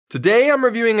Today I'm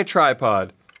reviewing a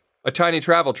tripod, a tiny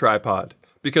travel tripod,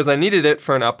 because I needed it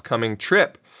for an upcoming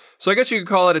trip. So I guess you could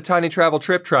call it a tiny travel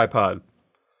trip tripod.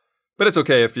 But it's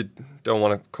okay if you don't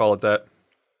want to call it that.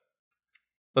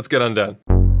 Let's get undone.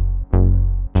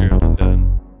 Gerald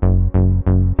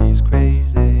Undone. He's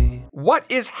crazy. What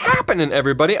is happening,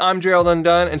 everybody? I'm Gerald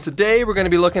Undone, and today we're going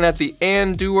to be looking at the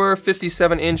Andoer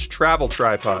 57-inch travel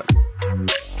tripod.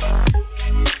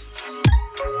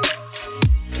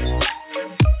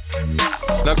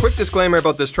 Now, quick disclaimer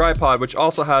about this tripod, which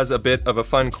also has a bit of a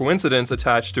fun coincidence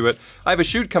attached to it. I have a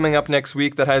shoot coming up next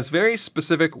week that has very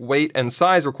specific weight and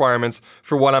size requirements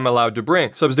for what I'm allowed to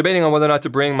bring. So I was debating on whether or not to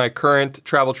bring my current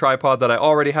travel tripod that I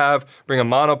already have, bring a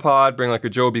monopod, bring like a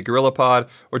Joby GorillaPod,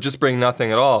 or just bring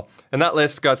nothing at all. And that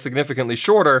list got significantly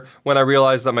shorter when I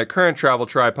realized that my current travel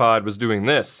tripod was doing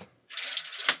this.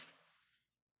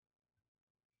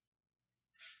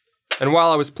 And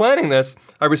while I was planning this,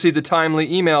 I received a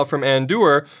timely email from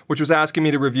Andoer, which was asking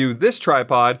me to review this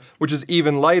tripod, which is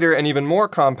even lighter and even more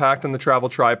compact than the travel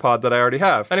tripod that I already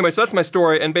have. Anyway, so that's my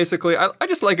story, and basically, I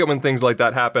just like it when things like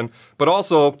that happen. But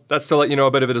also, that's to let you know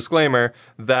a bit of a disclaimer,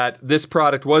 that this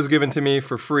product was given to me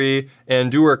for free.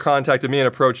 Andoer contacted me and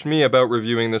approached me about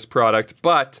reviewing this product,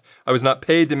 but I was not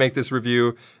paid to make this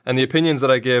review, and the opinions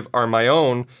that I give are my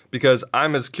own, because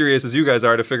I'm as curious as you guys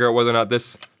are to figure out whether or not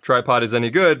this tripod is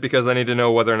any good, because I need to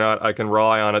know whether or not I can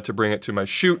rely on it to bring it to my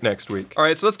shoot next week. All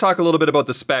right, so let's talk a little bit about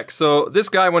the specs. So this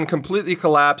guy, when completely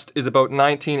collapsed, is about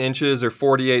 19 inches or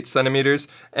 48 centimeters,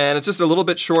 and it's just a little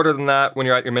bit shorter than that when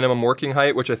you're at your minimum working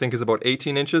height, which I think is about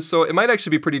 18 inches. So it might actually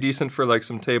be pretty decent for like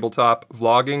some tabletop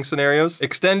vlogging scenarios.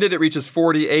 Extended, it reaches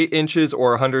 48 inches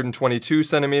or 122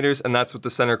 centimeters, and that's with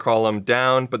the center column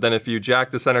down. But then if you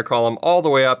jack the center column all the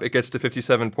way up, it gets to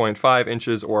 57.5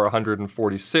 inches or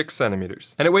 146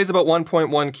 centimeters. And it weighs about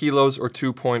 1.1 kilos or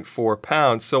 2.4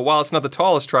 pounds. So while it's not the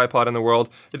tallest tripod in the world,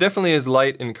 it definitely is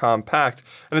light and compact.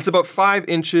 And it's about 5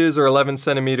 inches or 11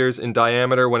 centimeters in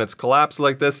diameter when it's collapsed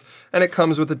like this. And it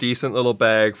comes with a decent little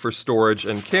bag for storage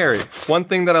and carry. One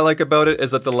thing that I like about it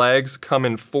is that the legs come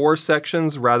in 4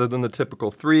 sections rather than the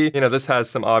typical 3. You know, this has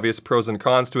some obvious pros and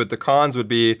cons to it. The cons would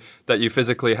be that you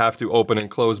physically have to open and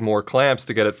close more clamps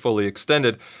to get it fully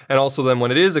extended. And also then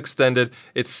when it is extended,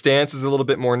 its stance is a little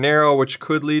bit more narrow, which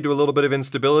could lead to a little bit of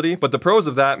instability. But the pros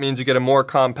of that means you get a more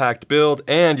compact build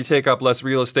and you take up less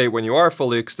real estate when you are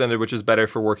fully extended, which is better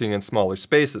for working in smaller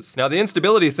spaces. Now, the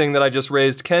instability thing that I just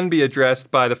raised can be addressed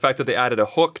by the fact that they added a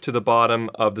hook to the bottom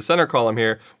of the center column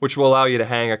here, which will allow you to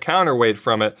hang a counterweight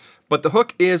from it. But the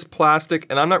hook is plastic,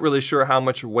 and I'm not really sure how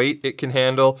much weight it can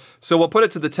handle. So we'll put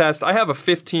it to the test. I have a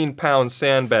 15-pound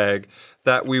sandbag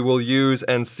that we will use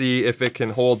and see if it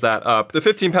can hold that up. The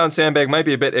 15-pound sandbag might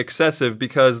be a bit excessive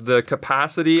because the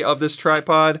capacity of this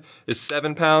tripod is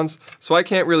 7 pounds. So I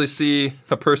can't really see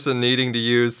a person needing to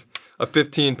use a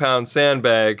 15-pound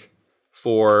sandbag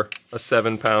for a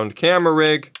 7-pound camera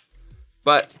rig.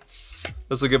 But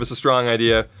this will give us a strong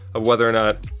idea of whether or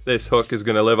not this hook is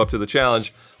gonna live up to the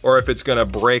challenge or if it's gonna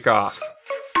break off.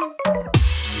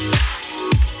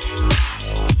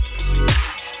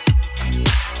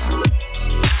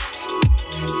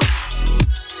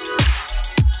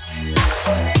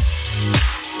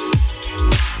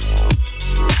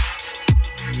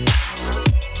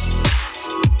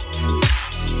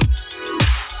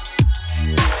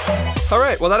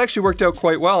 Alright, well that actually worked out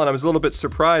quite well, and I was a little bit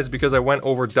surprised because I went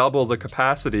over double the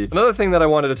capacity. Another thing that I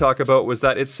wanted to talk about was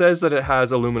that it says that it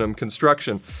has aluminum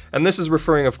construction. And this is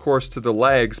referring, of course, to the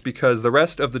legs because the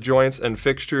rest of the joints and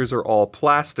fixtures are all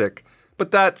plastic. But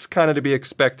that's kind of to be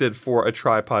expected for a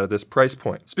tripod at this price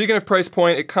point. Speaking of price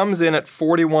point, it comes in at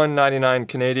 $41.99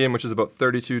 Canadian, which is about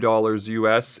 $32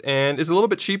 US, and is a little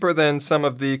bit cheaper than some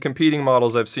of the competing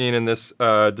models I've seen in this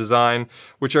design,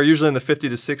 which are usually in the $50 to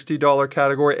 $60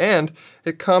 category. And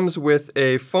it comes with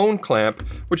a phone clamp,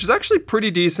 which is actually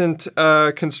pretty decent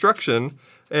construction,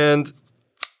 and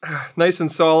nice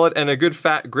and solid and a good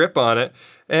fat grip on it.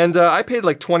 And I paid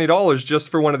like $20 just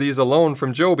for one of these alone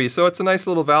from Joby, so it's a nice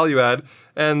little value add.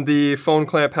 And the phone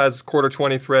clamp has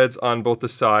 1/4-20 threads on both the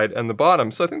side and the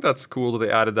bottom, so I think that's cool that they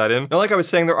added that in. Now, like I was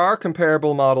saying, there are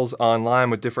comparable models online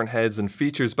with different heads and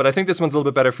features, but I think this one's a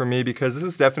little bit better for me because this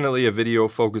is definitely a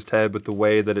video-focused head with the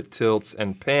way that it tilts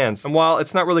and pans. And while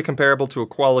it's not really comparable to a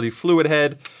quality fluid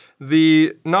head,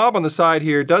 the knob on the side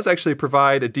here does actually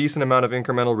provide a decent amount of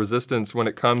incremental resistance when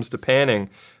it comes to panning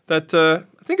that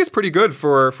I think is pretty good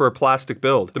for a plastic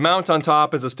build. The mount on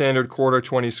top is a standard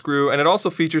 1/4-20 screw, and it also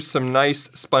features some nice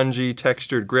spongy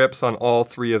textured grips on all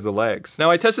 3 of the legs.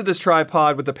 Now I tested this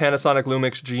tripod with the Panasonic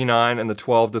Lumix G9 and the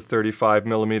 12 to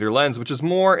 35mm lens, which is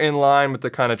more in line with the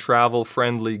kind of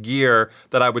travel-friendly gear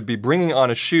that I would be bringing on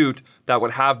a shoot that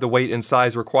would have the weight and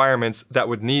size requirements that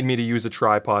would need me to use a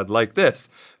tripod like this.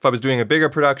 If I was doing a bigger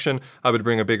production, I would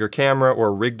bring a bigger camera or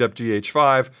a rigged up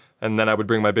GH5, and then I would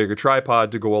bring my bigger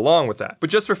tripod to go along with that. But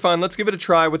just for fun, let's give it a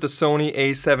try with the Sony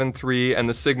a7 III and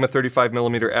the Sigma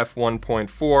 35mm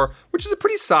f1.4, which is a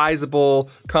pretty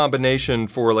sizable combination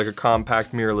for like a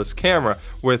compact mirrorless camera,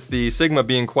 with the Sigma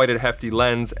being quite a hefty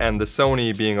lens and the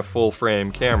Sony being a full frame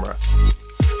camera.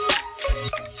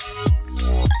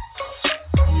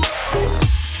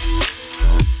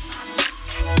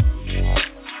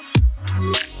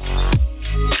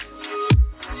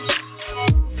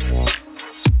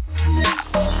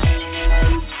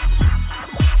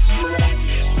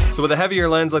 So with a heavier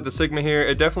lens like the Sigma here,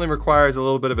 it definitely requires a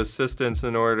little bit of assistance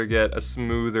in order to get a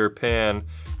smoother pan.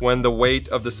 When the weight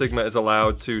of the Sigma is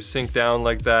allowed to sink down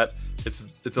like that,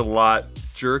 it's a lot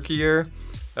jerkier.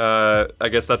 I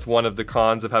guess that's one of the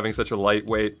cons of having such a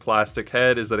lightweight plastic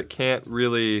head, is that it can't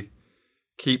really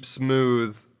keep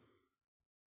smooth.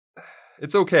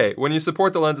 It's okay. When you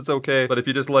support the lens, it's okay, but if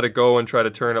you just let it go and try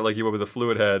to turn it like you would with a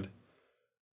fluid head,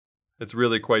 it's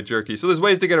really quite jerky. So there's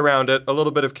ways to get around it. A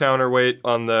little bit of counterweight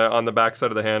on the back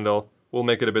side of the handle will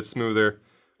make it a bit smoother.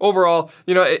 Overall,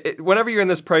 you know, whenever you're in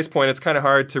this price point, it's kind of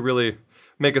hard to really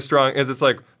make a strong, as it's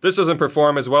like, this doesn't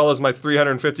perform as well as my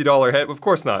 $350 head. Of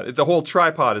course not. The whole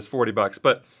tripod is 40 bucks,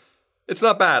 but it's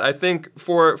not bad. I think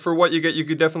for what you get, you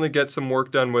could definitely get some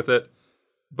work done with it,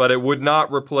 but it would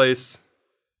not replace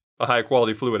a high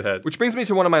quality fluid head. Which brings me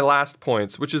to one of my last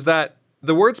points, which is that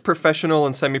the words professional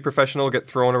and semi-professional get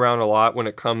thrown around a lot when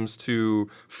it comes to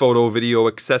photo, video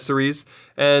accessories,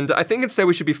 and I think instead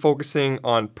we should be focusing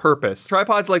on purpose.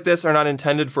 Tripods like this are not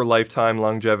intended for lifetime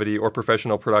longevity or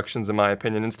professional productions, in my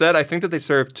opinion. Instead, I think that they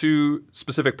serve 2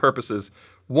 specific purposes.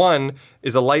 One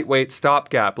is a lightweight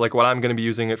stopgap, like what I'm going to be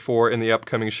using it for in the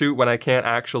upcoming shoot when I can't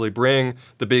actually bring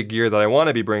the big gear that I want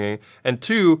to be bringing. And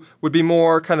 2 would be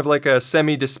more kind of like a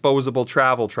semi-disposable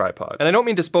travel tripod. And I don't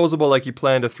mean disposable like you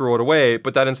plan to throw it away,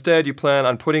 but that instead you plan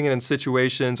on putting it in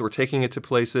situations or taking it to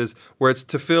places where it's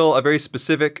to fill a very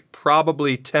specific,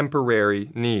 probably temporary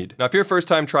need. Now, if you're a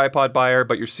first-time tripod buyer,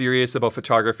 but you're serious about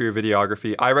photography or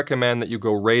videography, I recommend that you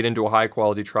go right into a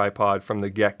high-quality tripod from the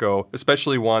get-go,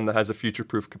 especially one that has a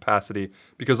future-proof capacity,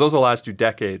 because those will last you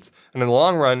decades. And in the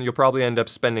long run, you'll probably end up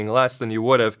spending less than you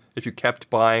would have if you kept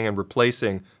buying and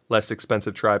replacing less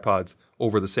expensive tripods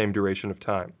over the same duration of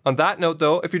time. On that note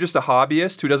though, if you're just a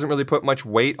hobbyist who doesn't really put much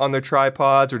weight on their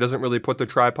tripods or doesn't really put their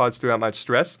tripods through that much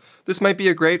stress, this might be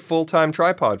a great full-time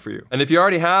tripod for you. And if you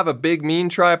already have a big mean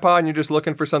tripod and you're just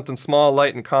looking for something small,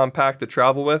 light, and compact to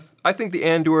travel with, I think the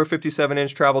Andoer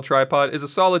 57-inch travel tripod is a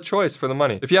solid choice for the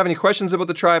money. If you have any questions about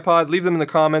the tripod, leave them in the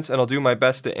comments and I'll do my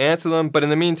best to answer them. But in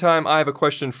the meantime, I have a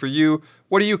question for you.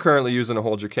 What are you currently using to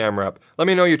hold your camera up? Let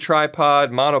me know your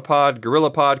tripod, monopod,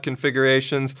 GorillaPod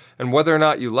configurations, and whether or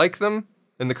not you like them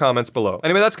in the comments below.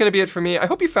 Anyway, that's gonna be it for me. I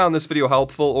hope you found this video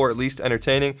helpful or at least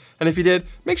entertaining. And if you did,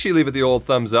 make sure you leave it the old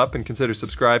thumbs up and consider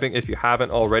subscribing if you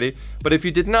haven't already. But if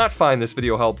you did not find this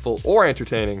video helpful or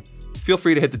entertaining, feel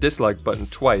free to hit the dislike button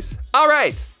twice. All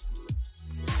right,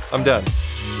 I'm done.